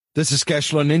This is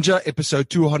Cashflow Ninja, episode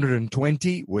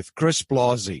 220 with Chris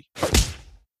Blasi.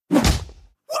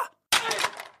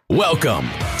 Welcome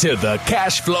to the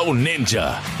Cashflow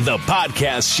Ninja, the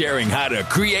podcast sharing how to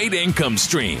create income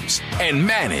streams and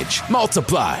manage,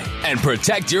 multiply, and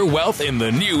protect your wealth in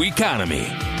the new economy.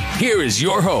 Here is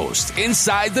your host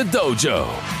inside the dojo,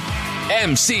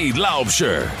 MC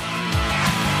Laubscher.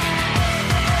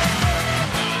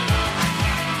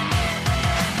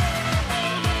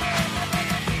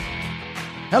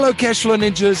 Hello, Cashflow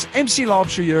Ninjas. MC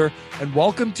Laubscher here, and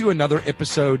welcome to another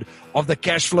episode of the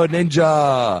Cashflow Ninja.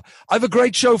 I have a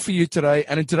great show for you today,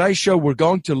 and in today's show, we're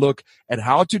going to look at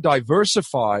how to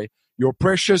diversify your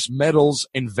precious metals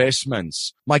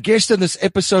investments. My guest in this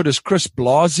episode is Chris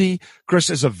Blasi. Chris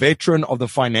is a veteran of the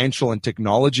financial and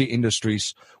technology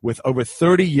industries with over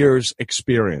 30 years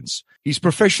experience. His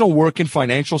professional work in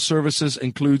financial services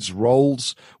includes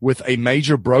roles with a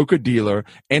major broker-dealer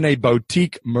and a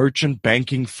boutique merchant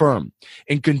banking firm.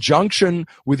 In conjunction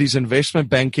with his investment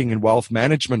banking and wealth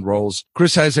management roles,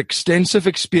 Chris has extensive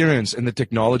experience in the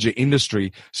technology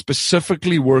industry,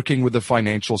 specifically working with the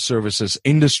financial services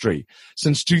industry.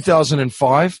 Since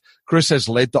 2005, Chris has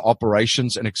led the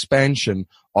operations and expansion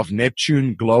of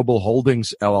Neptune Global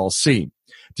Holdings, LLC.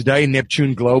 Today,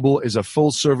 Neptune Global is a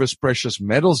full-service precious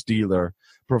metals dealer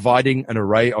providing an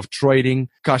array of trading,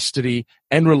 custody,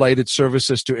 and related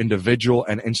services to individual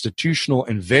and institutional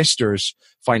investors,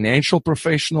 financial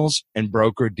professionals, and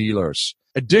broker-dealers.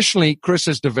 Additionally, Chris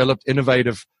has developed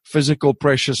innovative physical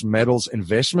precious metals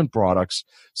investment products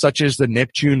such as the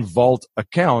Neptune Vault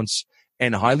accounts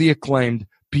and highly acclaimed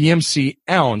PMC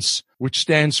Ounce, which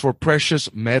stands for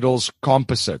Precious Metals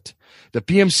Composite. The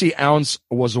PMC Ounce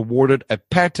was awarded a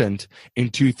patent in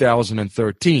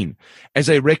 2013. As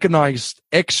a recognized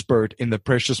expert in the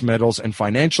precious metals and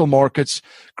financial markets,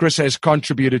 Chris has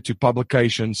contributed to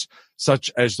publications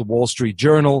such as the Wall Street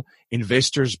Journal,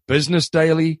 Investors Business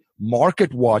Daily,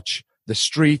 Market Watch, The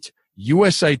Street,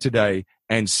 USA Today,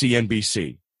 and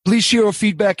CNBC. Please share your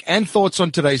feedback and thoughts on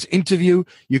today's interview.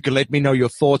 You can let me know your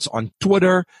thoughts on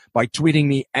Twitter by tweeting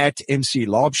me at MC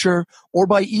Laubscher or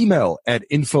by email at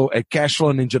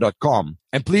info@cashflowninja.com.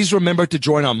 And please remember to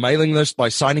join our mailing list by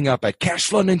signing up at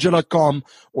cashflowninja.com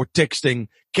or texting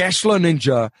Cashflow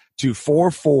Ninja to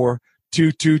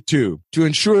 44222. To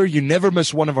ensure you never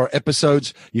miss one of our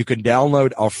episodes, you can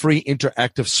download our free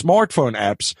interactive smartphone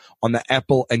apps on the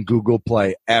Apple and Google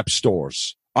Play app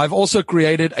stores. I've also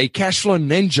created a Cashflow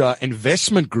Ninja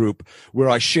investment group where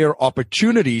I share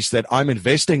opportunities that I'm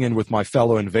investing in with my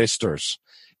fellow investors.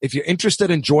 If you're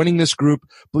interested in joining this group,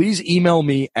 please email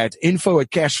me at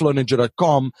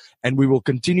info@cashflowninja.com and we will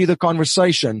continue the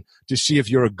conversation to see if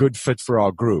you're a good fit for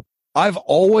our group. I've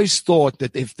always thought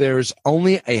that if there's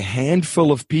only a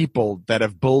handful of people that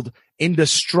have built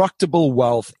indestructible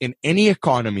wealth in any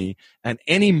economy and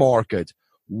any market,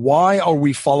 why are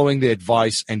we following the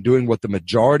advice and doing what the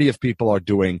majority of people are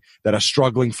doing that are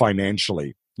struggling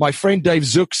financially? My friend Dave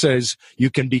Zook says you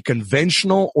can be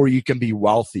conventional or you can be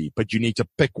wealthy, but you need to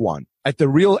pick one. At The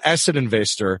Real Asset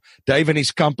Investor, Dave and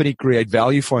his company create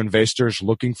value for investors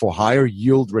looking for higher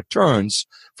yield returns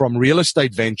from real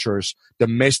estate ventures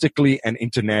domestically and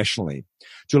internationally.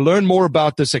 To learn more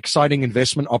about this exciting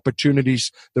investment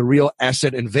opportunities The Real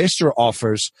Asset Investor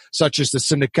offers, such as the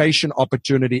syndication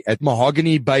opportunity at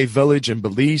Mahogany Bay Village in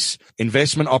Belize,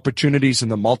 investment opportunities in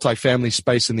the multifamily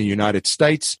space in the United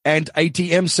States, and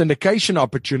ATM syndication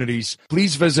opportunities,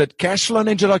 please visit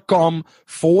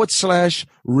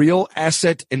cashflowninja.com/real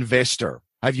asset investor.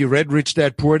 Have you read Rich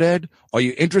Dad Poor Dad? Are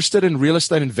you interested in real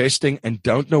estate investing and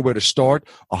don't know where to start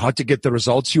or how to get the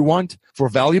results you want? For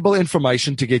valuable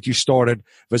information to get you started,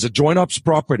 visit JoinOps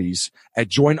Properties at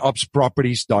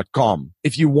joinopsproperties.com.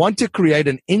 If you want to create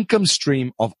an income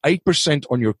stream of 8%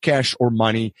 on your cash or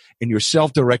money in your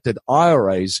self-directed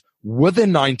IRAs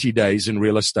within 90 days in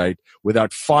real estate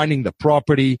without finding the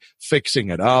property, fixing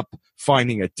it up,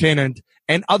 finding a tenant,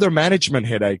 and other management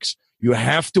headaches, you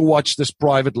have to watch this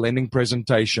private lending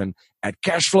presentation at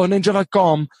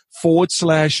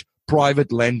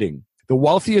cashflowninja.com/private lending. The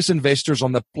wealthiest investors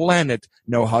on the planet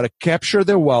know how to capture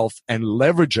their wealth and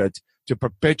leverage it to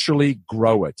perpetually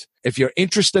grow it. If you're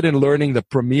interested in learning the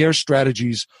premier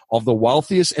strategies of the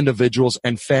wealthiest individuals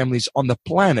and families on the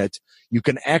planet, you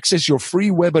can access your free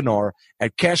webinar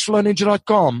at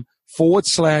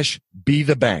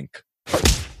cashflowninja.com/be-the-bank.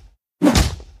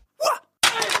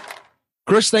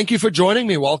 Chris, thank you for joining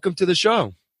me. Welcome to the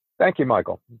show. Thank you,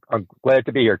 Michael. I'm glad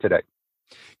to be here today.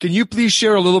 Can you please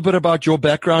share a little bit about your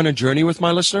background and journey with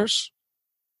my listeners?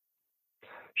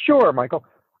 Sure, Michael.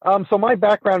 So my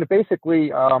background,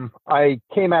 basically, I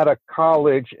came out of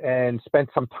college and spent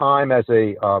some time as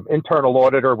a internal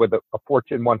auditor with a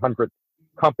Fortune 100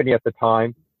 company at the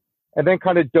time, and then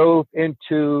kind of dove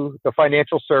into the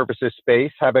financial services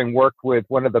space, having worked with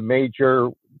one of the major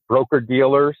broker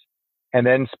dealers, and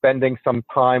then spending some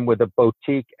time with a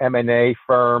boutique M&A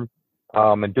firm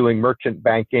and doing merchant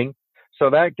banking. So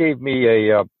that gave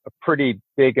me a pretty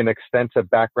big and extensive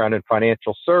background in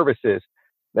financial services.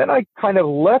 Then I kind of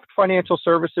left financial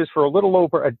services for a little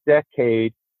over a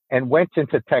decade and went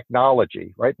into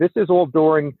technology, right? This is all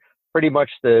during pretty much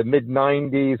the mid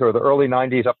 90s or the early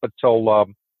 90s up until up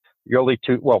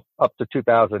to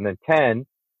 2010.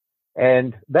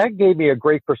 And that gave me a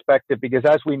great perspective because,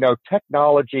 as we know,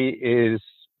 technology is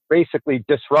basically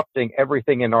disrupting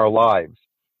everything in our lives.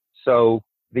 So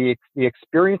the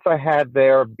experience I had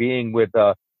there, being with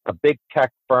a big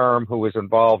tech firm who was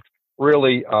involved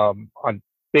really on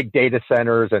big data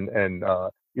centers, and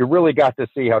you really got to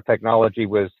see how technology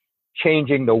was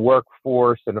changing the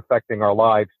workforce and affecting our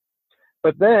lives.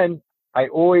 But then I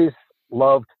always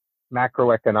loved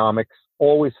macroeconomics,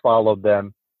 always followed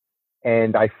them.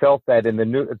 And I felt that at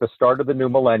the start of the new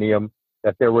millennium,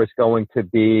 that there was going to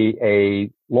be a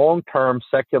long-term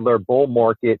secular bull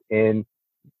market in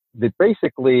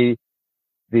basically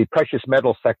the precious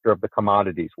metal sector of the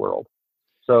commodities world.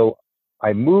 So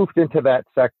I moved into that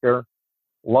sector,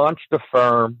 launched a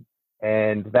firm,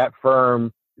 and that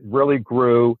firm really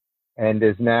grew and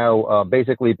is now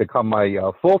basically become my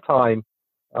full-time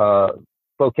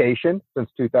vocation since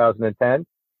 2010.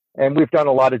 And we've done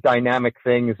a lot of dynamic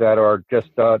things that are just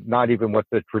not even what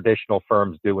the traditional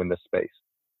firms do in this space.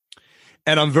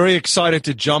 And I'm very excited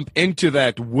to jump into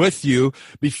that with you.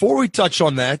 Before we touch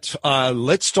on that,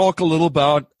 let's talk a little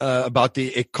about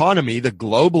the economy, the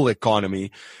global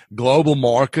economy, global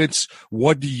markets.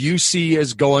 What do you see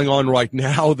as going on right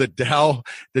now? The Dow,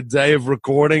 the day of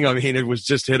recording, I mean, it was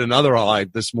just hit another high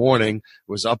this morning. It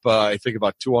was up, I think,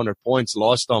 about 200 points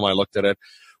last time I looked at it.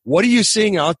 What are you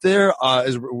seeing out there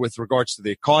with regards to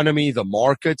the economy, the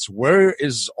markets? Where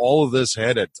is all of this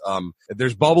headed?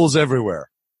 There's bubbles everywhere.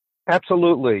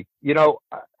 Absolutely. You know,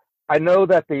 I know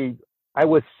that I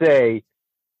would say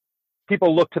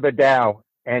people look to the Dow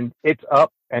and it's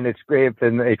up, and it's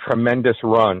been a tremendous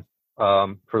run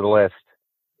for the last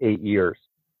 8 years.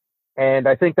 And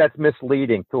I think that's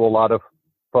misleading to a lot of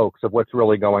folks of what's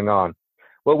really going on.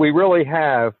 What we really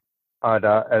have at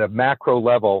a macro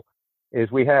level is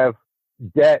we have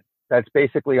debt that's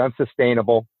basically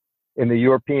unsustainable in the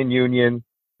European Union,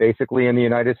 basically in the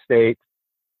United States.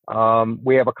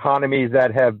 We have economies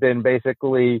that have been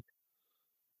basically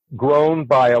grown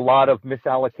by a lot of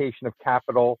misallocation of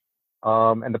capital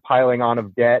and the piling on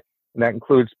of debt. And that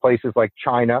includes places like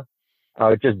China,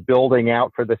 just building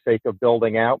out for the sake of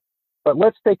building out. But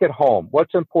let's take it home.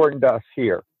 What's important to us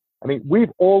here? I mean,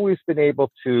 we've always been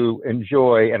able to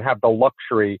enjoy and have the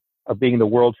luxury of being the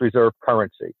world's reserve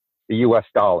currency, the US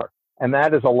dollar. And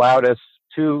that has allowed us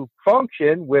to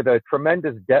function with a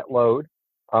tremendous debt load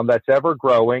that's ever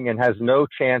growing and has no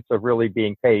chance of really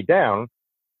being paid down.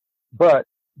 But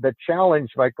the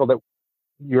challenge, Michael, that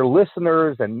your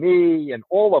listeners and me and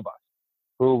all of us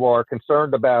who are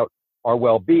concerned about our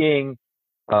well-being,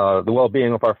 the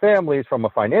well-being of our families from a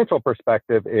financial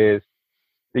perspective, is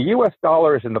the US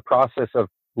dollar is in the process of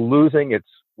losing its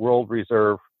world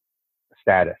reserve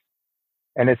status.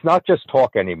 And it's not just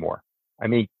talk anymore. I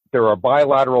mean, there are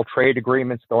bilateral trade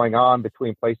agreements going on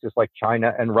between places like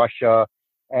China and Russia.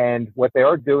 And what they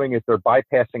are doing is they're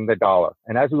bypassing the dollar.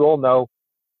 And as we all know,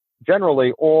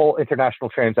 generally all international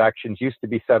transactions used to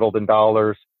be settled in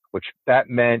dollars, which that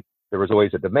meant there was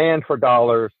always a demand for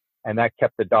dollars, and that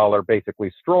kept the dollar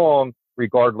basically strong,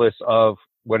 regardless of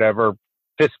whatever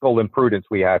fiscal imprudence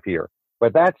we have here.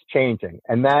 But that's changing,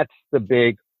 and that's the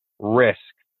big risk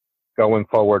going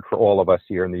forward for all of us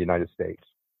here in the United States.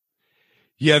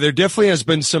 Yeah, there definitely has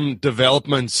been some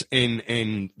developments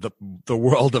in the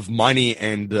world of money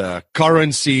and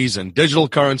currencies and digital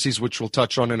currencies, which we'll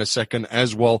touch on in a second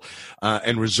as well,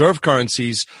 and reserve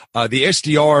currencies. The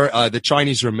SDR, the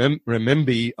Chinese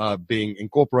renminbi, being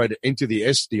incorporated into the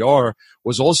SDR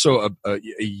was also a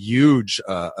huge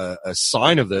a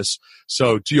sign of this.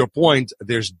 So to your point,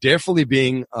 there's definitely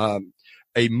being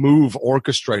a move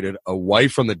orchestrated away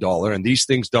from the dollar, and these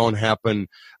things don't happen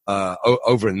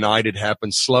overnight. It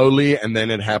happens slowly, and then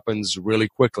it happens really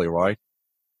quickly, right?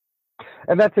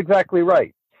 And that's exactly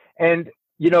right. And,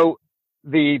 you know,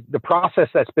 the process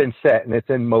that's been set and it's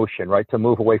in motion, right, to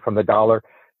move away from the dollar,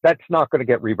 that's not going to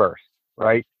get reversed,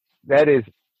 right? That is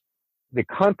the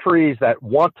countries that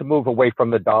want to move away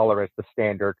from the dollar as the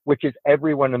standard, which is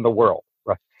everyone in the world,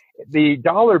 right? the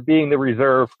dollar being the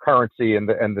reserve currency and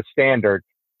the standard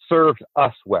serves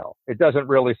us well. It doesn't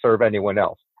really serve anyone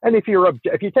else. And if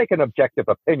you take an objective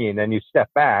opinion and you step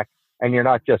back and you're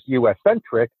not just U.S.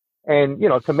 centric, and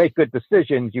to make good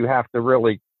decisions you have to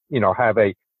really have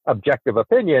a objective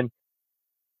opinion.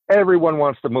 Everyone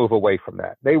wants to move away from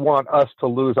that. They want us to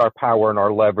lose our power and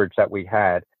our leverage that we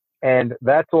had. And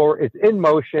that's all, it's in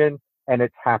motion and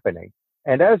it's happening.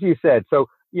 And as you said, so,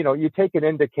 you take an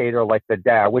indicator like the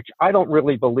Dow, which I don't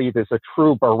really believe is a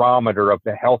true barometer of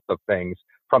the health of things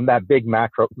from that big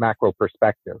macro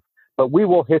perspective. But we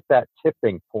will hit that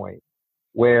tipping point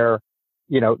where,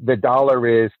 the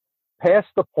dollar is past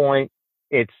the point.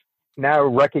 It's now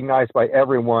recognized by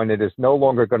everyone. It is no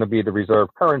longer going to be the reserve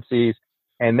currencies.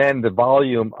 And then the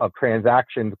volume of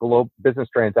transactions, global business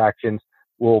transactions,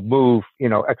 will move,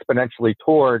 exponentially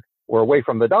toward or away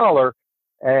from the dollar.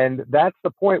 And that's the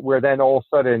point where then all of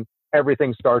a sudden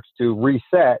everything starts to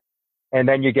reset. And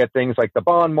then you get things like the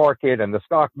bond market and the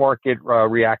stock market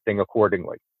reacting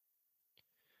accordingly.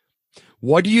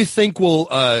 What do you think will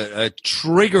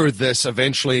trigger this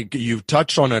eventually? You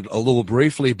touched on it a little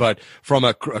briefly, but from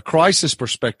a crisis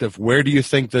perspective, where do you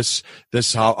think this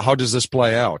how does this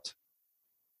play out?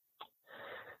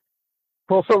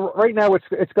 Well, so right now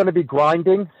it's going to be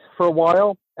grinding for a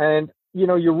while, and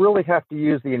you really have to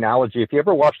use the analogy. If you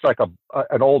ever watched like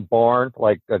an old barn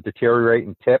like deteriorate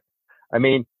and tip, I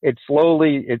mean, it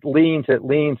leans,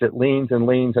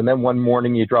 and then one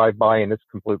morning you drive by and it's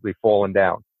completely fallen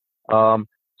down.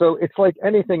 So it's like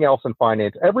anything else in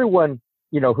finance. Everyone,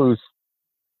 who's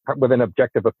with an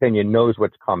objective opinion knows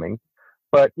what's coming,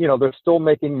 but they're still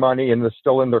making money and they're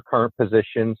still in their current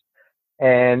positions.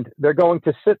 And they're going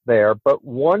to sit there. But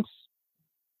once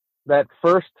that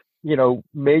first,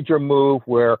 major move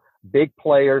where big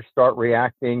players start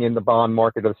reacting in the bond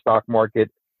market or the stock market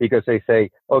because they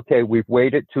say, okay, we've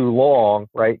waited too long,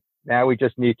 right? Now we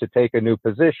just need to take a new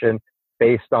position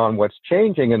based on what's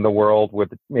changing in the world with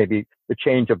maybe the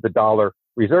change of the dollar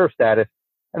reserve status.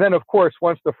 And then, of course,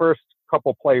 once the first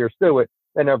couple players do it,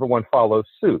 then everyone follows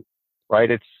suit, right?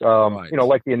 It's, Right.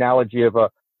 Like the analogy of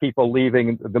people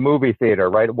leaving the movie theater,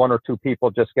 right? One or two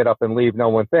people just get up and leave. No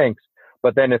one thinks.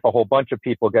 But then if a whole bunch of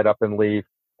people get up and leave,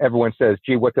 everyone says,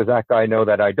 gee, what does that guy know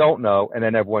that I don't know? And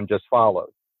then everyone just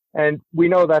follows. And we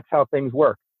know that's how things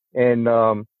work. And,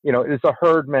 it's a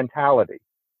herd mentality.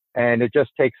 And it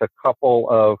just takes a couple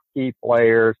of key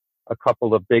players, a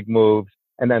couple of big moves,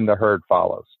 and then the herd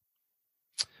follows.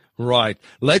 Right.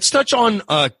 Let's touch on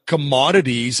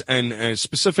commodities and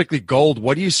specifically gold.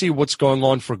 What do you see what's going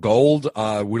on for gold?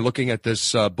 We're looking at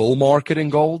this bull market in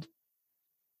gold.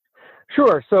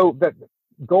 Sure. So that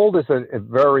gold is a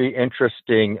very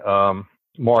interesting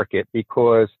market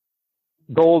because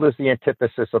gold is the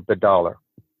antithesis of the dollar.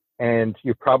 And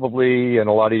you probably, and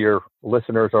a lot of your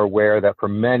listeners are aware that for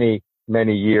many,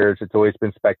 many years, it's always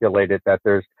been speculated that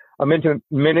there's a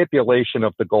manipulation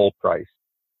of the gold price.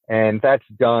 And that's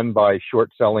done by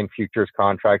short selling futures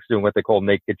contracts, doing what they call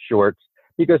naked shorts,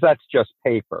 because that's just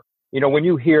paper. When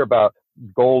you hear about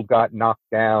gold got knocked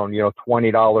down,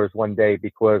 $20 one day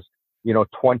because,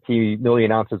 20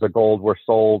 million ounces of gold were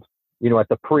sold, at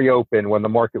the pre-open when the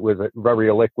market was very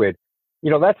illiquid,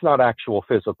 that's not actual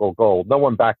physical gold. No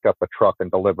one backed up a truck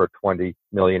and delivered 20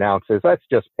 million ounces. That's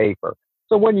just paper.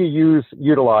 So when you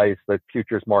utilize the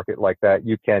futures market like that,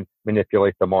 you can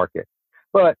manipulate the market.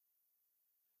 But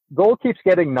gold keeps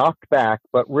getting knocked back,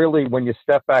 but really when you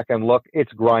step back and look,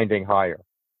 it's grinding higher.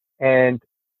 And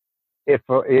if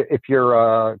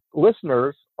your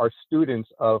listeners are students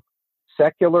of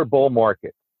secular bull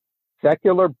markets,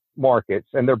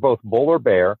 and they're both bull or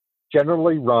bear,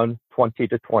 generally run 20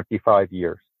 to 25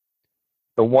 years.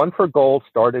 The one for gold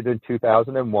started in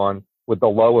 2001 with the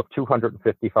low of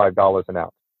 $255 an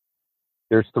ounce.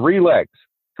 There's three legs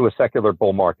to a secular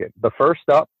bull market. The first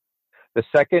up, the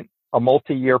second, a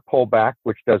multi-year pullback,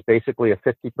 which does basically a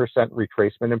 50%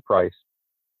 retracement in price.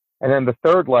 And then the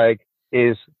third leg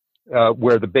is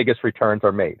where the biggest returns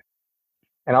are made.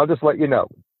 And I'll just let you know,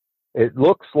 it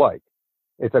looks like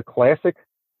it's a classic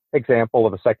example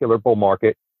of a secular bull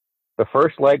market. The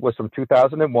first leg was from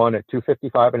 2001 at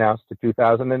 $255 an ounce to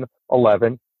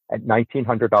 2011 at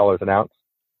 $1,900 an ounce.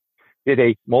 Did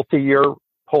a multi-year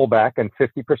pullback and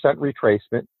 50%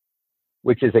 retracement,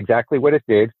 which is exactly what it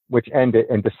did, which ended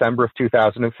in December of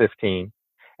 2015.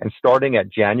 And starting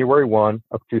at January 1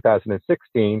 of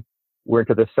 2016, we're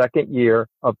into the second year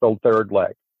of the third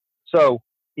leg. So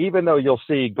even though you'll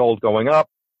see gold going up,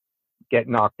 get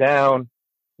knocked down,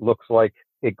 looks like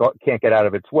it can't get out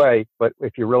of its way. But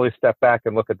if you really step back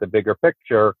and look at the bigger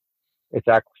picture, it's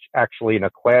actually in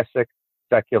a classic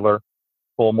secular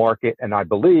bull market. And I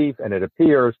believe, and it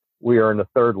appears, we are in the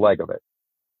third leg of it,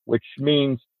 which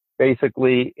means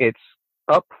basically it's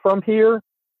up from here,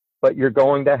 but you're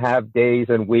going to have days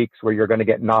and weeks where you're going to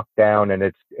get knocked down, and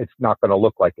it's not going to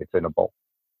look like it's in a bull.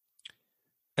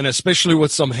 And especially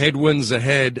with some headwinds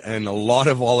ahead and a lot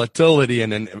of volatility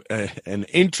and an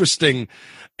interesting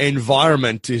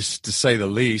environment, to say the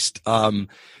least.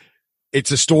 It's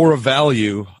a store of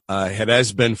value. It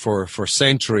has been for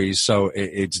centuries. So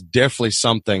it's definitely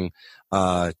something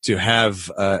to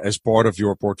have as part of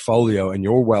your portfolio and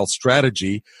your wealth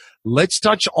strategy. Let's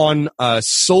touch on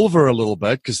silver a little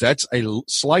bit, because that's a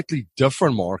slightly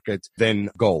different market than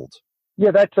gold. Yeah,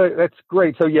 that's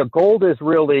great. So yeah, gold is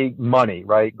really money,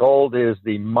 right? Gold is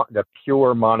the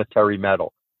pure monetary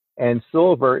metal, and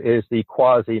silver is the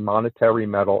quasi-monetary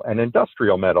metal and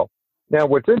industrial metal. Now,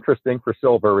 what's interesting for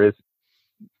silver is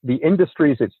the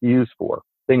industries it's used for,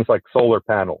 things like solar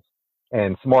panels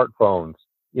and smartphones,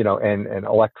 and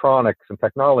electronics and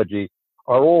technology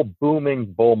are all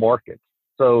booming bull markets.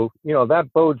 So, that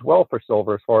bodes well for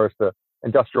silver as far as the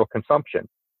industrial consumption.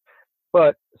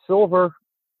 But silver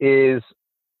is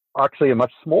actually a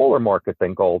much smaller market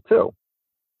than gold too.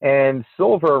 And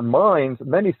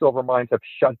many silver mines have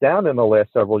shut down in the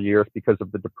last several years because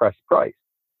of the depressed price.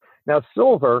 Now,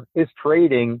 silver is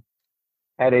trading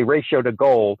at a ratio to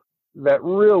gold that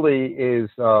really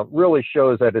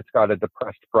shows that it's got a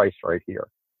depressed price right here.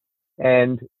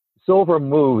 And silver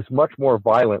moves much more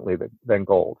violently than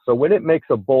gold. So when it makes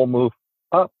a bull move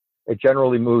up, it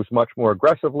generally moves much more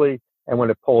aggressively. And when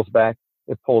it pulls back,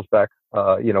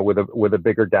 with a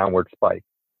bigger downward spike.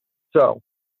 So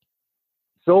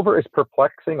silver is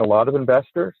perplexing a lot of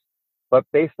investors, but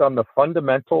based on the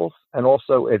fundamentals and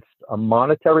also its a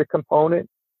monetary component,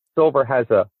 silver has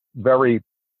a very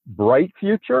bright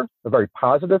future, a very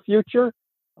positive future.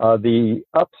 The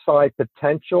upside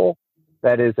potential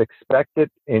that is expected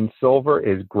in silver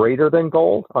is greater than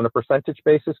gold on a percentage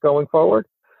basis going forward.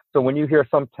 So when you hear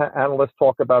some analysts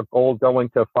talk about gold going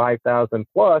to 5,000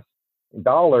 plus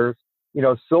dollars,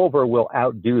 silver will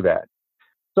outdo that.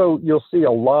 So you'll see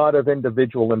a lot of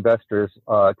individual investors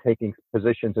taking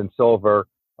positions in silver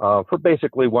for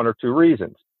basically one or two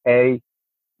reasons. A,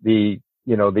 the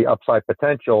upside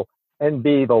potential, and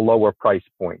B, the lower price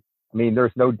point. I mean,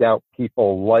 there's no doubt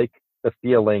people like the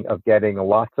feeling of getting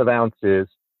lots of ounces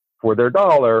for their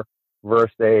dollar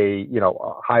versus a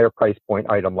higher price point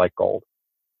item like gold.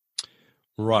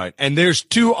 Right. And there's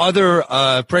two other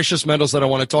precious metals that I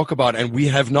want to talk about, and we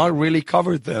have not really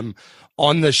covered them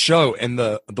on the show. And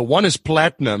the one is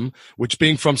platinum, which,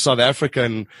 being from South Africa,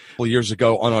 and a couple years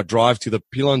ago on our drive to the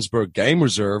Pilanesberg Game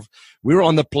Reserve, we were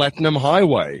on the Platinum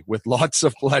Highway with lots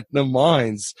of platinum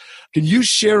mines. Can you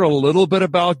share a little bit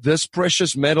about this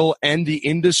precious metal and the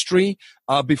industry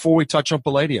before we touch on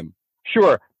palladium?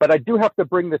 Sure. But I do have to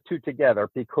bring the two together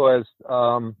because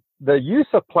the use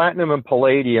of platinum and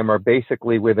palladium are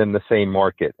basically within the same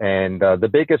market. And the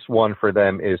biggest one for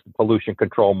them is the pollution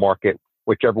control market,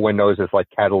 which everyone knows is like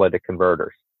catalytic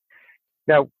converters.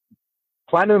 Now,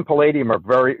 platinum and palladium are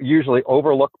very usually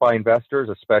overlooked by investors,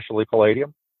 especially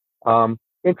palladium.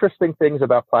 Interesting things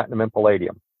about platinum and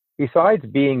palladium. Besides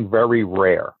being very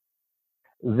rare,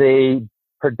 they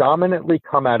predominantly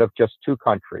come out of just two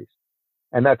countries,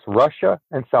 and that's Russia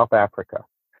and South Africa.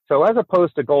 So as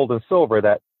opposed to gold and silver,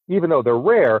 that even though they're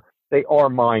rare, they are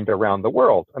mined around the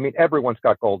world. I mean, everyone's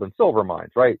got gold and silver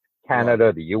mines, right?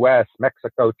 Canada, the US,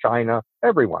 Mexico, China,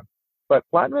 everyone. But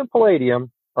platinum and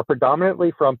palladium are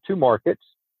predominantly from two markets.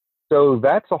 So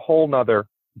that's a whole nother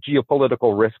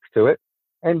geopolitical risk to it.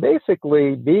 And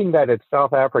basically, being that it's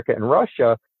South Africa and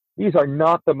Russia, these are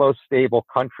not the most stable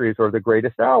countries or the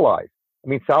greatest allies. I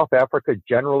mean, South Africa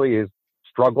generally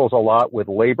struggles a lot with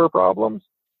labor problems,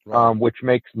 which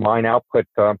makes mine output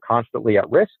constantly at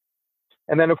risk.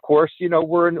 And then, of course,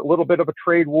 we're in a little bit of a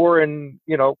trade war and,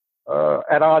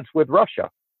 at odds with Russia.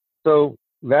 So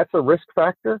that's a risk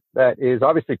factor that is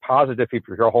obviously positive if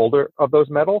you're a holder of those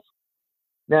metals.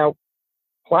 Now,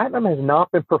 platinum has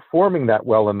not been performing that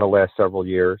well in the last several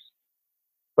years,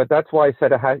 but that's why I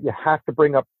said you have to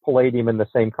bring up palladium in the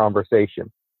same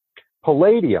conversation.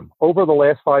 Palladium, over the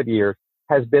last 5 years,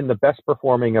 has been the best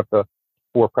performing of the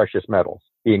four precious metals,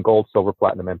 being gold, silver,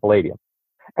 platinum, and palladium.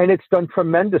 And it's done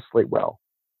tremendously well.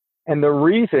 And the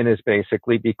reason is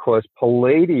basically because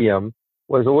palladium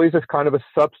was always as kind of a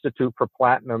substitute for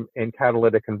platinum in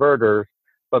catalytic converters,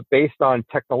 but based on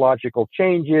technological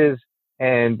changes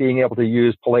and being able to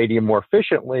use palladium more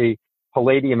efficiently,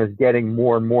 palladium is getting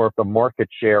more and more of the market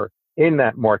share in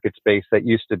that market space that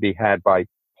used to be had by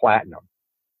platinum.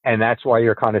 And that's why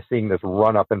you're kind of seeing this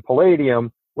run up in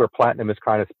palladium, where platinum has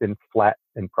kind of been flat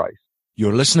in price.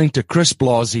 You're listening to Chris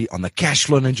Blasi on the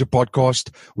Cashflow Ninja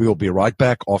podcast. We will be right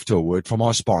back after a word from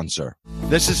our sponsor.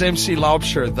 This is MC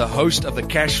Laubscher, the host of the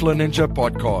Cashflow Ninja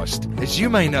podcast. As you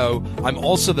may know, I'm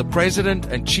also the president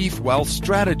and chief wealth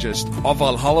strategist of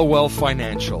Valhalla Wealth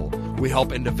Financial. We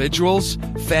help individuals,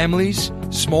 families,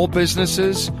 small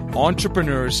businesses,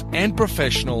 entrepreneurs, and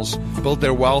professionals build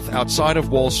their wealth outside of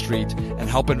Wall Street and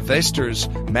help investors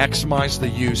maximize the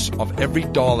use of every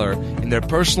dollar in their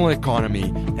personal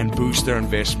economy and boost their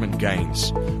investment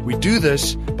gains. We do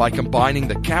this by combining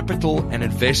the capital and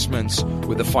investments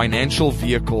with the financial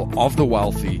vehicle of the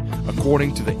wealthy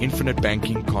according to the infinite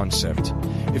banking concept.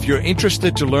 If you're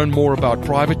interested to learn more about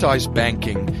privatized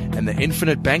banking and the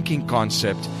infinite banking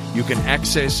concept, you can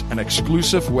access an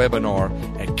exclusive webinar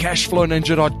at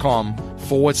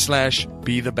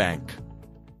cashflowninja.com/be the bank.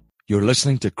 You're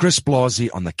listening to Chris Blasi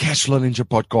on the Cashflow Ninja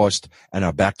podcast, and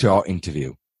now back to our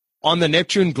interview. On the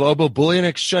Neptune Global Bullion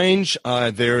Exchange,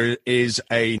 there is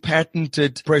a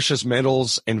patented precious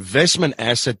metals investment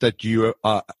asset that you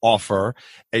offer,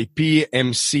 a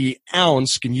PMC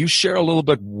ounce. Can you share a little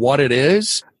bit what it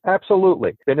is?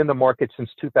 Absolutely. Been in the market since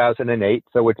 2008,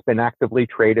 so it's been actively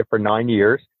traded for 9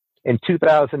 years. In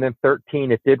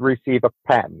 2013, it did receive a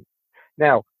patent.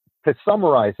 Now, to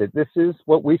summarize it, this is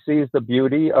what we see as the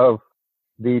beauty of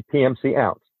the PMC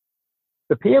ounce.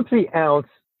 The PMC ounce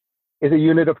is a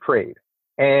unit of trade.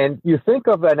 And you think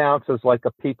of an ounce as like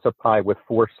a pizza pie with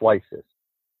 4 slices.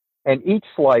 And each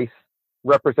slice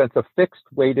represents a fixed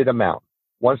weighted amount.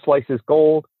 One slice is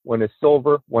gold, one is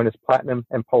silver, one is platinum,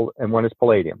 and one is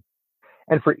palladium.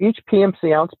 And for each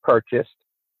PMC ounce purchased,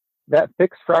 that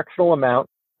fixed fractional amount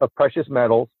of precious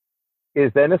metals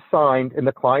is then assigned in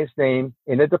the client's name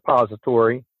in a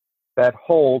depository that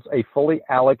holds a fully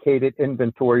allocated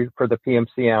inventory for the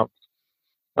PMC ounce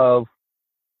of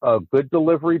good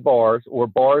delivery bars or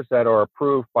bars that are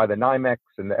approved by the NYMEX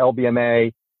and the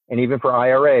LBMA and even for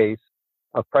IRAs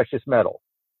of precious metals.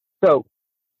 So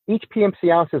each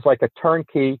PMC ounce is like a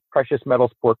turnkey precious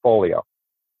metals portfolio.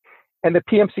 And the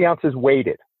PMC ounce is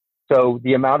weighted. So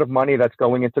the amount of money that's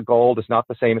going into gold is not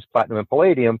the same as platinum and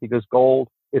palladium because gold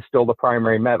is still the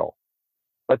primary metal.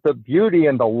 But the beauty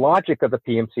and the logic of the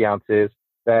PMC ounce is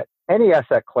that any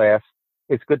asset class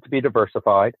is good to be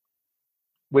diversified.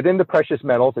 Within the precious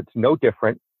metals, it's no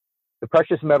different. The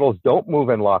precious metals don't move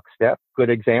in lockstep. Good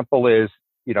example is,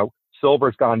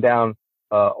 silver's gone down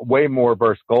way more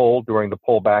versus gold during the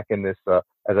pullback in this,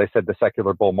 as I said, the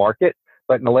secular bull market.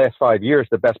 But in the last 5 years,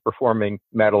 the best performing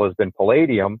metal has been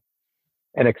palladium.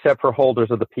 And except for holders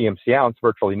of the PMC ounce,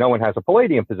 virtually no one has a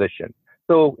palladium position.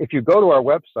 So if you go to our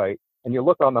website and you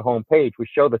look on the home page, we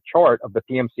show the chart of the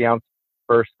PMC ounce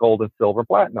versus gold and silver and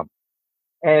platinum.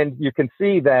 And you can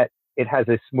see that it has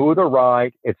a smoother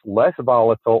ride, it's less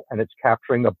volatile, and it's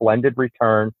capturing the blended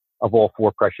return of all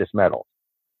 4 precious metals.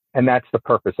 And that's the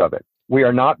purpose of it.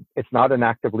 It's not an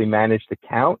actively managed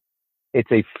account.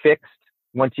 It's a fixed,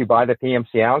 once you buy the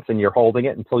PMC ounce and you're holding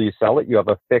it until you sell it, you have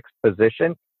a fixed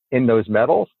position in those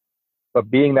metals. But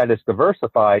being that it's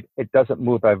diversified, it doesn't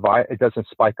it doesn't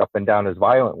spike up and down as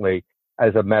violently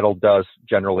as a metal does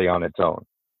generally on its own.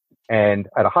 And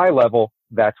at a high level,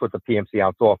 that's what the PMC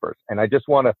ounce offers. And I just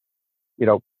want to,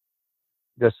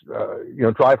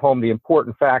 drive home the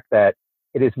important fact that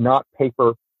it is not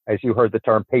paper, as you heard the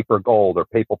term paper gold or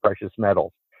paper precious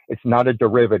metals. It's not a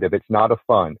derivative. It's not a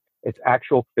fund. It's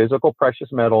actual physical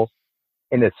precious metals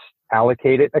in its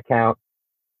allocated account,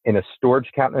 in a storage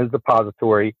account in a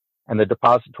depository, and the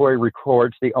depository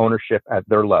records the ownership at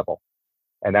their level.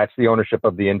 And that's the ownership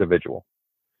of the individual.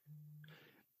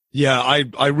 Yeah,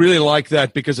 I really like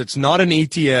that because it's not an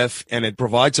ETF and it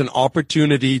provides an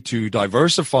opportunity to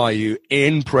diversify you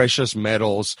in precious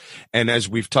metals. And as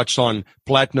we've touched on,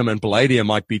 platinum and palladium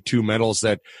might be 2 metals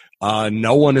that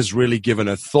no one has really given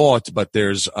a thought, but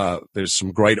there's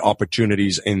some great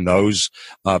opportunities in those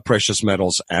precious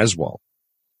metals as well.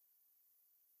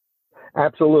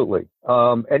 Absolutely.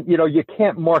 And you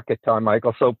can't market time,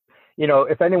 Michael. So,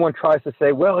 if anyone tries to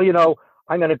say, well,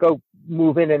 I'm going to go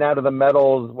move in and out of the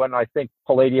metals when I think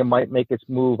palladium might make its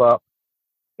move up,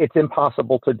 it's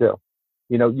impossible to do.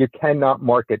 You cannot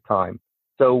market time.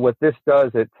 So what this does,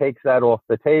 it takes that off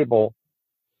the table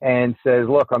and says,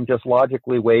 look, I'm just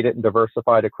logically weighted and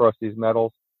diversified across these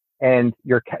metals. And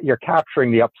you're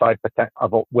capturing the upside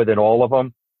within all of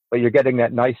them, but you're getting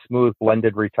that nice, smooth,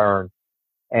 blended return.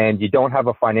 And you don't have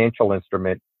a financial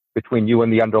instrument between you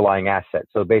and the underlying asset.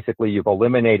 So basically, you've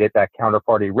eliminated that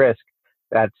counterparty risk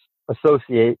that's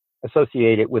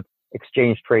associated with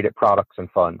exchange traded products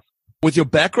and funds. With your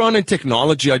background in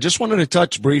technology, I just wanted to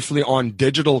touch briefly on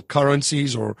digital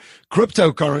currencies or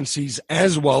cryptocurrencies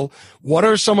as well. What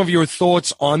are some of your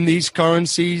thoughts on these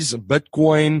currencies,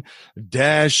 Bitcoin,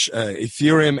 Dash,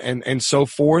 Ethereum, and so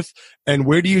forth? And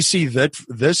where do you see that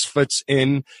this fits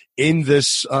in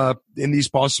these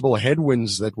possible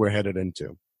headwinds that we're headed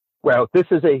into? Well, this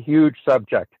is a huge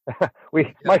subject.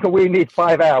 Michael, we need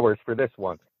 5 hours for this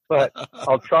one, but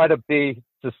I'll try to be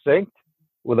succinct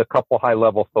with a couple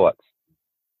high-level thoughts.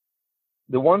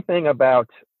 The one thing about,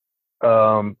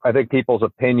 I think, people's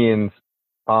opinions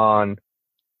on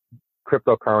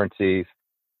cryptocurrencies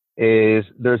is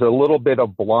there's a little bit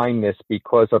of blindness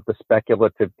because of the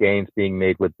speculative gains being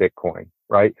made with Bitcoin,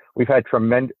 right? We've had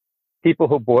people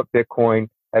who bought Bitcoin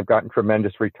have gotten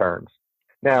tremendous returns.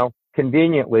 Now,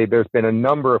 conveniently, there's been a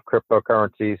number of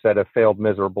cryptocurrencies that have failed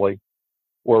miserably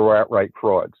or were outright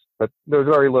frauds, but there's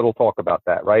very little talk about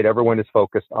that, right? Everyone is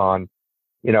focused on,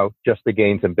 just the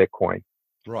gains in Bitcoin.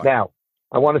 Right. Now,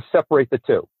 I want to separate the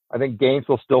two. I think gains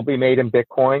will still be made in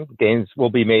Bitcoin. Gains will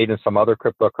be made in some other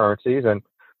cryptocurrencies, and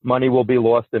money will be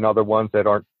lost in other ones that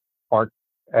aren't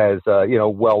as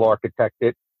well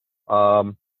architected,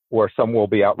 or some will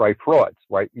be outright frauds.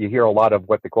 Right? You hear a lot of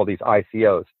what they call these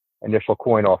ICOs, initial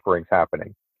coin offerings,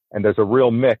 happening, and there's a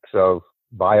real mix of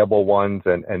viable ones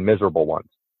and miserable ones.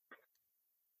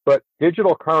 But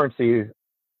digital currencies,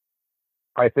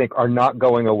 I think, are not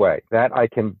going away. That I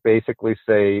can basically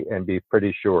say and be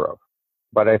pretty sure of.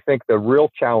 But I think the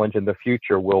real challenge in the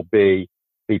future will be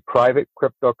the private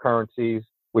cryptocurrencies,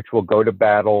 which will go to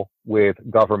battle with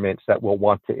governments that will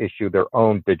want to issue their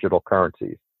own digital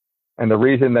currencies. And the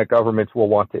reason that governments will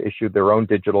want to issue their own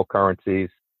digital currencies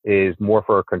is more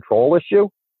for a control issue,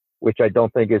 which I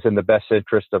don't think is in the best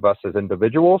interest of us as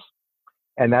individuals.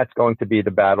 And that's going to be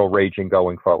the battle raging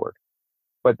going forward.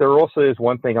 But there also is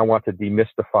one thing I want to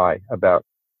demystify about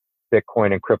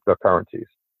Bitcoin and cryptocurrencies.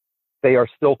 They are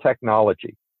still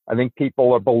technology. I think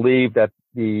people believe that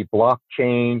the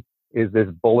blockchain is this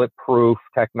bulletproof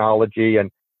technology. And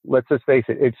let's just face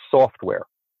it, it's software.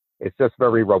 It's just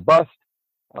very robust.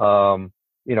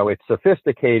 It's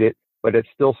sophisticated, but it's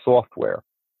still software.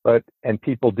 And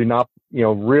people do not,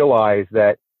 realize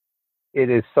that it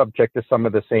is subject to some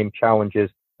of the same challenges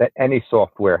that any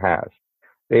software has.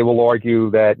 They will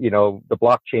argue that, the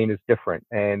blockchain is different,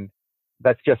 and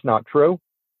that's just not true.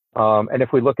 And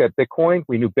if we look at Bitcoin,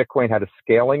 we knew Bitcoin had a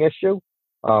scaling issue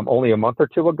only a month or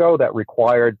two ago that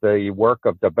required the work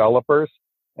of developers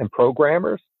and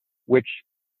programmers, which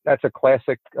that's a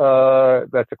classic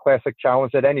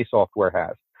challenge that any software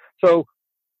has. So,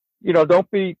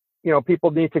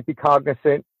 people need to be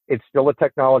cognizant. It's still a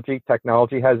technology.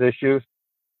 Technology has issues,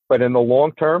 but in the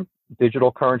long term, digital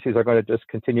currencies are going to just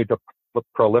continue to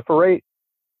proliferate.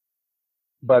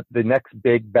 But the next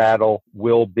big battle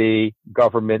will be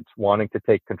governments wanting to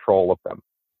take control of them.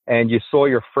 And you saw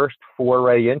your first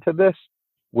foray into this,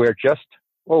 where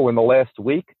in the last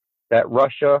week, that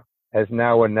Russia has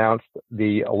now announced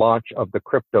the launch of the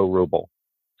crypto ruble.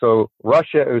 So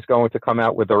Russia is going to come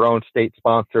out with their own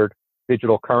state-sponsored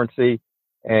digital currency,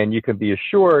 and you can be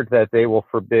assured that they will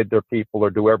forbid their people or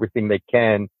do everything they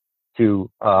can to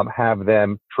have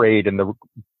them trade in the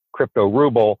crypto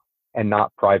ruble and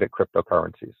not private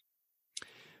cryptocurrencies.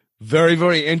 Very,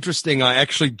 very interesting. I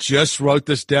actually just wrote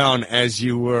this down as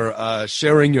you were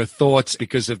sharing your thoughts,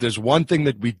 because if there's one thing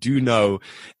that we do know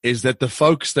is that the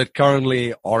folks that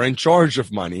currently are in charge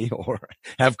of money or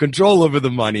have control over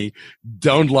the money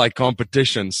don't like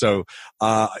competition. So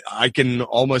I can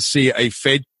almost see a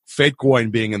Fed coin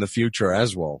being in the future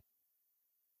as well.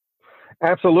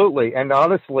 Absolutely. And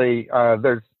honestly,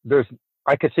 there's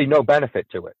I could see no benefit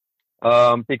to it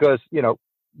because,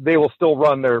 they will still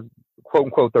run their quote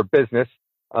unquote their business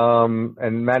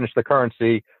and manage the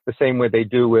currency the same way they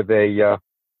do with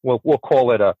we'll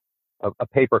call it a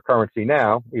paper currency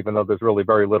now, even though there's really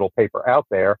very little paper out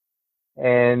there.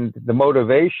 And the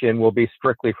motivation will be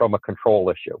strictly from a control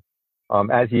issue.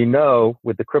 As you know,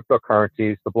 with the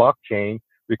cryptocurrencies, the blockchain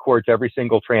records every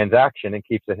single transaction and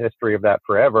keeps a history of that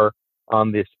forever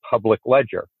on this public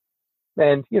ledger.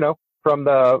 And, from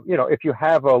if you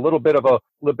have a little bit of a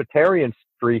libertarian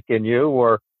streak in you,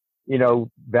 or,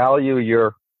 value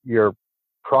your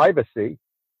privacy,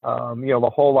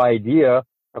 the whole idea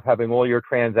of having all your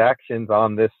transactions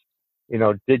on this,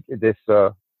 this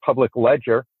public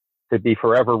ledger to be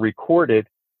forever recorded,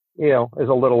 is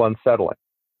a little unsettling.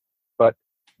 But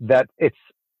that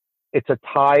it's a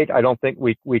tide I don't think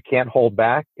we can't hold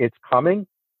back. It's coming.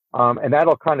 And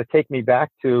that'll kind of take me back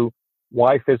to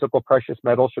why physical precious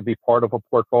metals should be part of a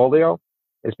portfolio,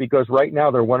 is because right now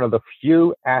they're one of the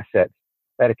few assets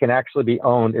that it can actually be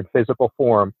owned in physical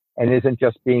form and isn't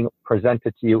just being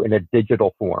presented to you in a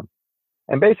digital form.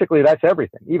 And basically that's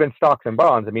everything, even stocks and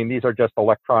bonds. I mean, these are just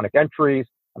electronic entries.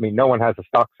 I mean, no one has a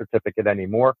stock certificate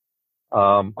anymore.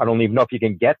 I don't even know if you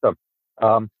can get them.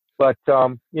 But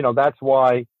that's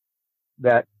why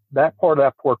that part of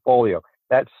that portfolio,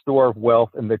 that store of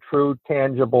wealth in the true,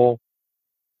 tangible,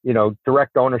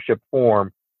 direct ownership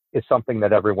form is something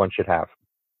that everyone should have.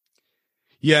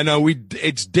 Yeah, no,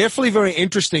 it's definitely very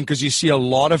interesting because you see a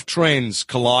lot of trends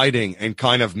colliding and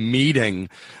kind of meeting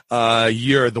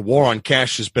here. The war on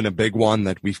cash has been a big one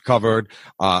that we've covered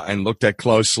and looked at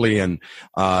closely, and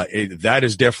that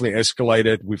has definitely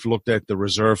escalated. We've looked at the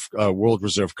world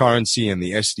reserve currency and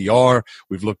the SDR.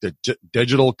 We've looked at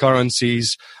digital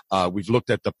currencies. We've looked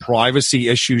at the privacy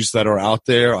issues that are out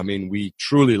there. I mean, we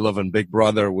truly live in Big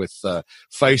Brother with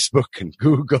Facebook and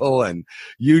Google and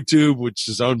YouTube, which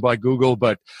is owned by Google,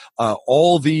 but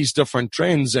all these different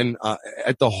trends, and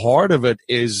at the heart of it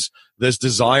is this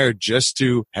desire just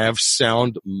to have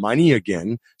sound money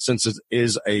again, since it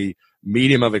is a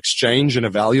medium of exchange and a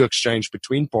value exchange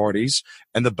between parties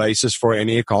and the basis for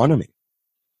any economy.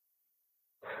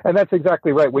 And that's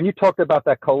exactly right. When you talked about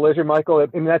that collision, Michael,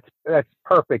 I mean, that's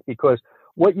perfect, because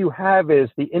what you have is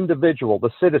the individual,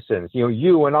 the citizens,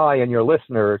 you and I and your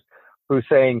listeners, who's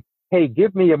saying, hey,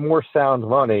 give me a more sound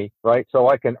money, right? So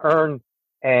I can earn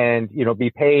and, be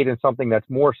paid in something that's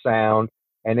more sound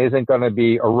and isn't going to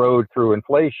be erode through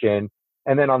inflation.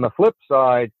 And then on the flip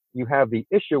side, you have the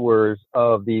issuers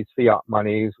of these fiat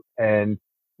monies and,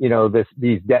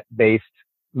 these debt-based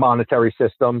monetary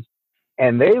systems.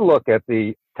 And they look at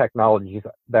the technologies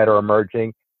that are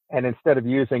emerging, and instead of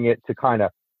using it to kind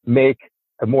of make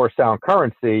a more sound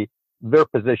currency, their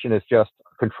position is just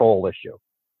a control issue.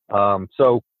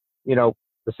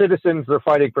 The citizens are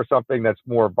fighting for something that's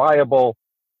more viable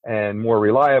and more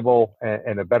reliable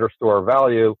and a better store of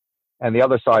value. And the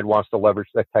other side wants to leverage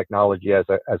that technology as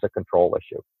a control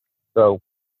issue. So,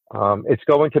 it's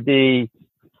going to be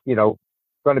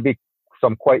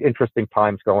some quite interesting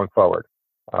times going forward.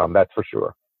 That's for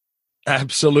sure.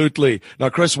 Absolutely. Now,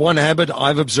 Chris, one habit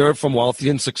I've observed from wealthy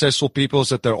and successful people is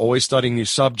that they're always studying new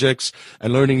subjects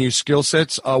and learning new skill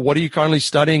sets. What are you currently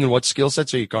studying, and what skill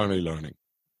sets are you currently learning?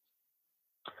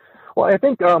 Well, I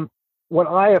think what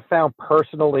I have found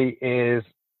personally is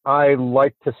I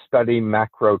like to study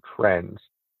macro trends,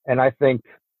 and I think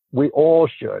we all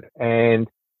should, and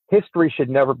history should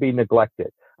never be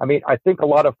neglected. I mean, I think a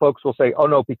lot of folks will say, oh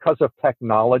no, because of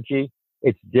technology,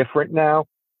 it's different now.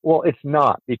 Well, it's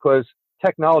not, because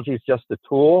technology is just a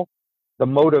tool. The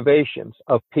motivations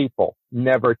of people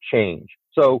never change.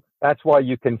 So that's why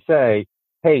you can say,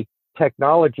 hey,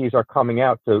 technologies are coming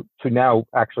out to now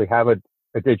actually have a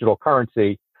digital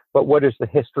currency, but what is the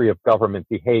history of government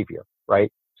behavior,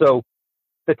 right? So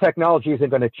the technology isn't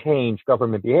going to change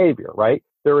government behavior, right?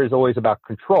 There is always about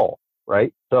control,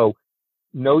 right? So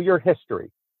know your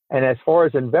history. And as far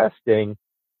as investing,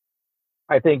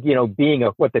 I think, being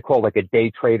what they call like a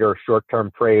day trader or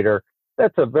short-term trader,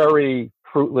 that's a very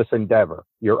fruitless endeavor.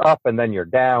 You're up and then you're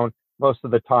down. Most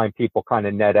of the time, people kind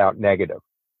of net out negative.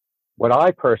 What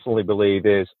I personally believe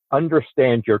is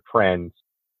understand your trends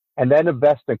and then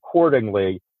invest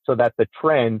accordingly so that the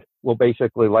trend will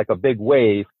basically, like a big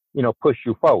wave, push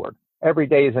you forward. Every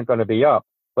day isn't going to be up.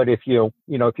 But if you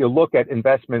look at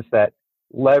investments that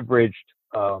leveraged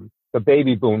the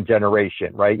baby boom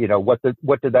generation, right? What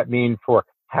did that mean for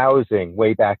housing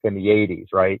way back in the 80s,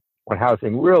 right? When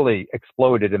housing really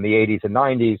exploded in the 80s and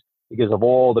 90s because of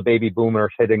all the baby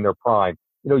boomers hitting their prime.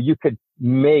 You could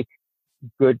make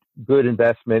good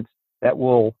investments that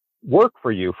will work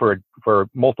for you for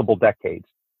multiple decades.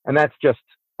 And that's just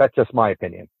my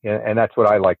opinion. And that's what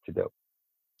I like to do.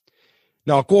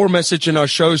 Now, our core message in our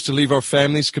show is to leave our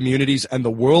families, communities, and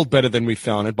the world better than we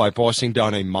found it by passing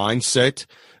down a mindset,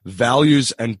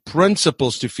 values, and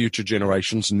principles to future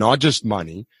generations, not just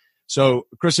money. So,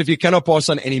 Chris, if you cannot pass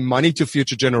on any money to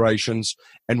future generations,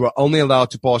 and we're only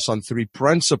allowed to pass on 3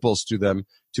 principles to them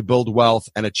to build wealth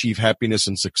and achieve happiness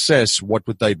and success, what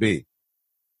would they be?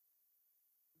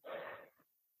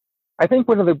 I think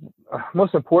one of the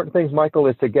most important things, Michael,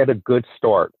 is to get a good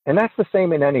start. And that's the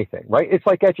same in anything, right? It's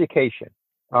like education.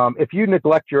 If you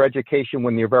neglect your education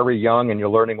when you're very young and you're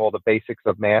learning all the basics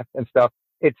of math and stuff,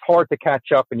 it's hard to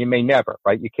catch up, and you may never,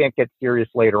 right? You can't get serious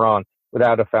later on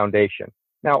without a foundation.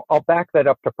 Now, I'll back that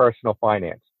up to personal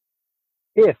finance.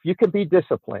 If you can be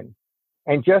disciplined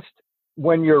and just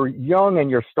when you're young and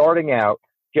you're starting out,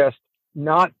 just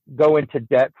not go into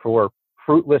debt for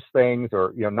fruitless things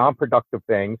or, non-productive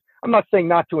things. I'm not saying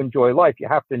not to enjoy life. You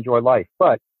have to enjoy life.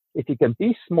 But if you can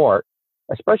be smart,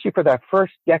 especially for that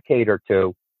first decade or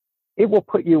two, it will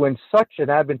put you in such an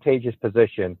advantageous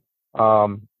position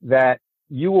that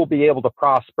you will be able to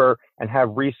prosper and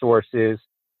have resources,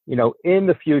 in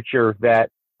the future that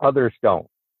others don't.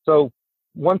 So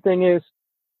one thing is,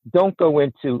 don't go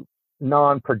into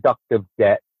non-productive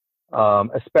debt,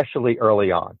 especially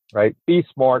early on, right? Be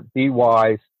smart, be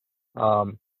wise.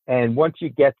 And once you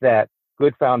get that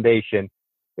good foundation,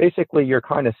 basically you're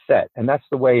kind of set. And that's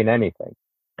the way in anything.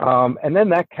 And then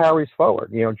that carries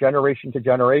forward, generation to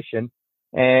generation.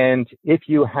 And if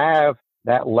you have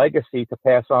that legacy to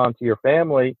pass on to your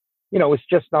family,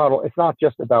 it's not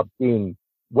just about being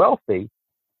wealthy,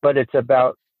 but it's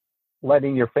about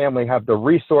letting your family have the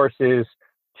resources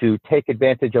to take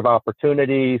advantage of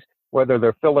opportunities, whether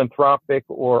they're philanthropic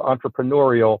or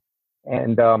entrepreneurial.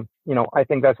 And, I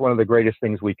think that's one of the greatest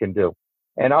things we can do.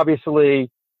 And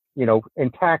obviously,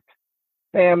 intact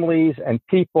families and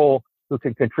people who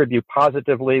can contribute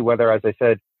positively, whether, as I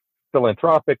said,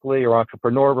 philanthropically or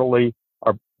entrepreneurially,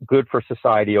 are good for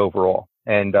society overall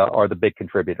and are the big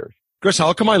contributors. Chris,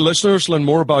 how can my listeners learn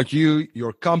more about you,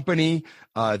 your company,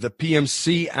 the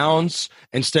PMC Ounce,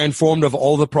 and stay informed of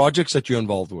all the projects that you're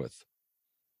involved with?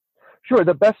 Sure.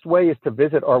 The best way is to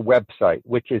visit our website,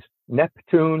 which is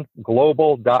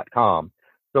neptuneglobal.com.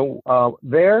 So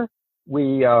there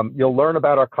you'll learn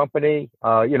about our company.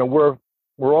 We're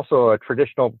also a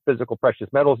traditional physical precious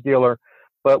metals dealer,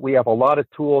 but we have a lot of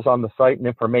tools on the site and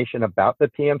information about the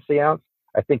PMC Ounce.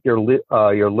 I think your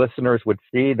listeners would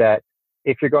see that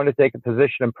if you're going to take a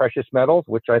position in precious metals,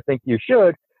 which I think you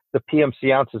should, the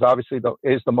PMC Ounce is obviously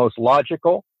the most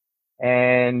logical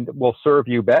and will serve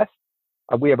you best.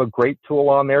 We have a great tool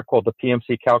on there called the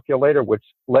PMC Calculator, which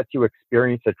lets you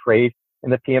experience a trade in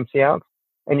the PMC Ounce.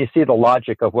 And you see the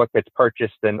logic of what gets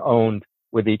purchased and owned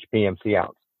with each PMC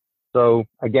Ounce. So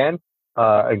again,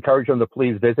 I encourage them to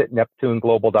please visit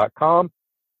neptuneglobal.com.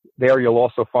 There you'll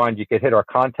also find you can hit our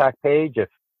contact page if,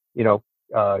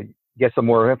 get some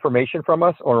more information from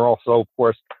us, or also, of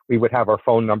course, we would have our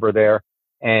phone number there,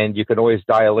 and you can always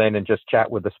dial in and just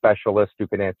chat with the specialist who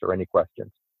can answer any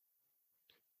questions.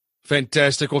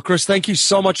 Fantastic. Well, Chris, thank you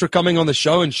so much for coming on the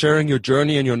show and sharing your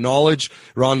journey and your knowledge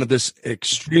around this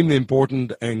extremely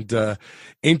important and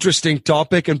interesting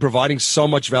topic and providing so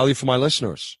much value for my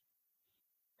listeners.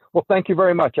 Well, thank you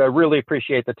very much. I really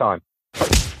appreciate the time.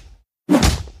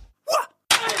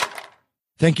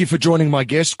 Thank you for joining my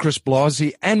guest, Chris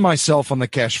Blasi, and myself on the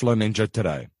Cashflow Ninja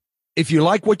today. If you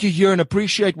like what you hear and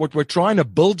appreciate what we're trying to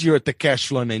build here at the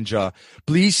Cashflow Ninja,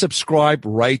 please subscribe,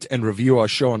 rate, and review our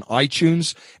show on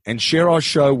iTunes and share our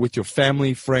show with your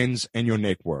family, friends, and your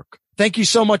network. Thank you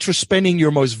so much for spending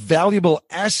your most valuable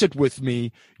asset with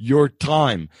me, your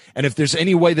time. And if there's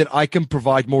any way that I can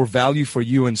provide more value for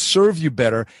you and serve you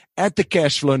better at the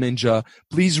Cashflow Ninja,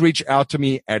 please reach out to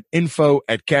me at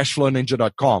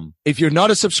info@cashflowninja.com. If you're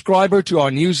not a subscriber to our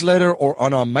newsletter or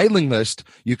on our mailing list,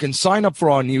 you can sign up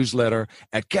for our newsletter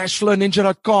at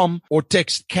cashflowninja.com or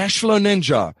text Cashflow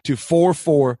Ninja to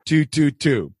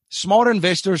 44222. Smart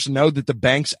investors know that the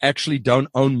banks actually don't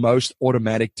own most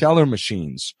automatic teller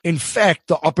machines. In fact,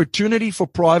 the opportunity for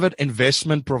private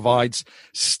investment provides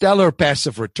stellar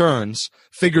passive returns,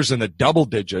 figures in the double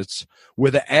digits,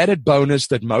 with the added bonus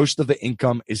that most of the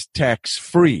income is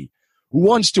tax-free. Who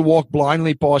wants to walk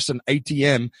blindly past an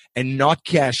ATM and not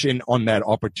cash in on that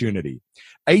opportunity?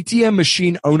 ATM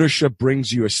machine ownership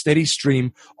brings you a steady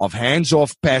stream of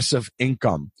hands-off passive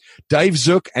income. Dave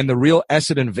Zook and the Real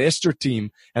Asset Investor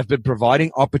team have been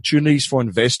providing opportunities for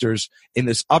investors in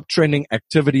this uptrending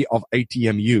activity of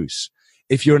ATM use.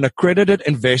 If you're an accredited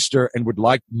investor and would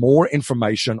like more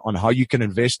information on how you can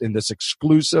invest in this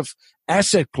exclusive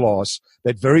asset class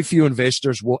that very few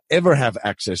investors will ever have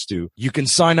access to, you can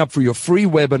sign up for your free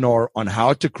webinar on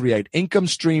how to create income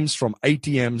streams from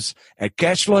ATMs at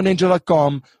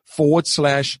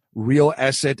cashflowninja.com/real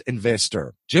asset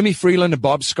investor. Jimmy Freeland and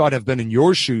Bob Scott have been in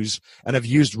your shoes and have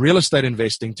used real estate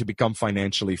investing to become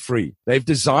financially free. They've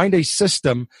designed a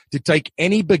system to take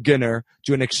any beginner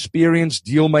to an experienced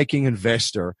deal-making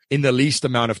investor in the least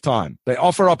amount of time. They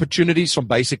offer opportunities from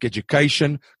basic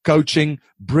education, coaching,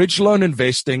 bridge loan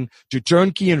investing to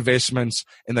turnkey investments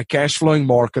in the cash flowing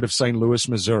market of St. Louis,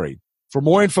 Missouri. For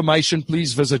more information,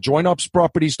 please visit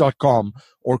joinopsproperties.com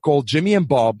or call Jimmy and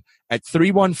Bob at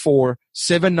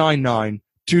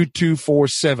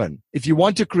 314-799-2247. If you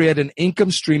want to create an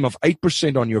income stream of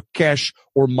 8% on your cash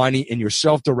or money in your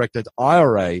self-directed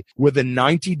IRA within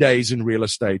 90 days in real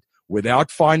estate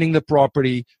without finding the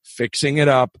property, fixing it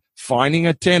up, finding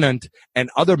a tenant, and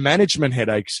other management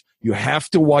headaches, you have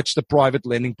to watch the private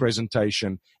lending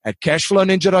presentation at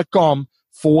cashflowninja.com/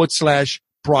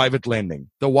 private lending.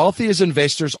 The wealthiest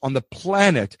investors on the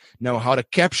planet know how to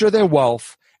capture their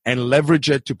wealth and leverage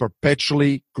it to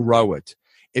perpetually grow it.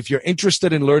 If you're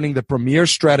interested in learning the premier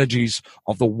strategies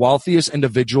of the wealthiest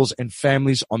individuals and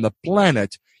families on the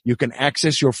planet, you can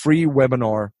access your free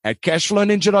webinar at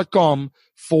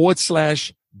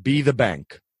cashflowninja.com/be the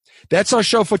bank. That's our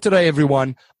show for today,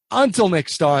 everyone. Until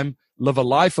next time, live a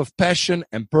life of passion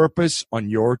and purpose on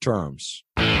your terms.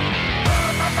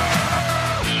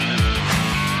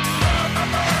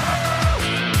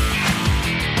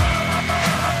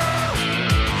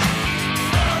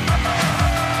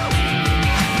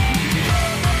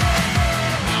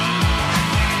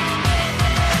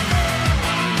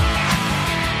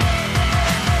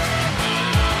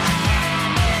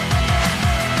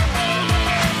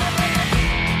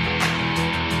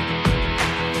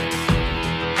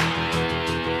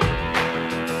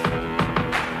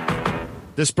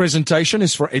 This presentation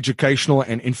is for educational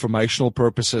and informational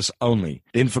purposes only.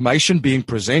 The information being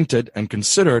presented and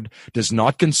considered does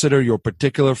not consider your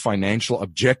particular financial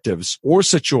objectives or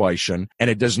situation, and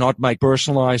it does not make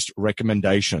personalized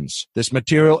recommendations. This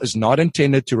material is not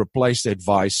intended to replace the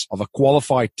advice of a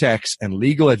qualified tax and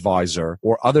legal advisor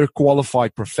or other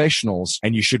qualified professionals,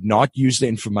 and you should not use the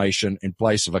information in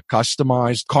place of a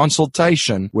customized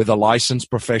consultation with a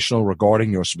licensed professional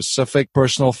regarding your specific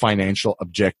personal financial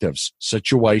objectives,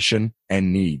 situation,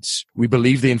 and needs. We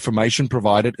believe the information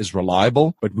provided is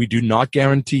reliable, but we do not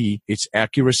guarantee its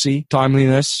accuracy,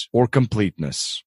 timeliness, or completeness.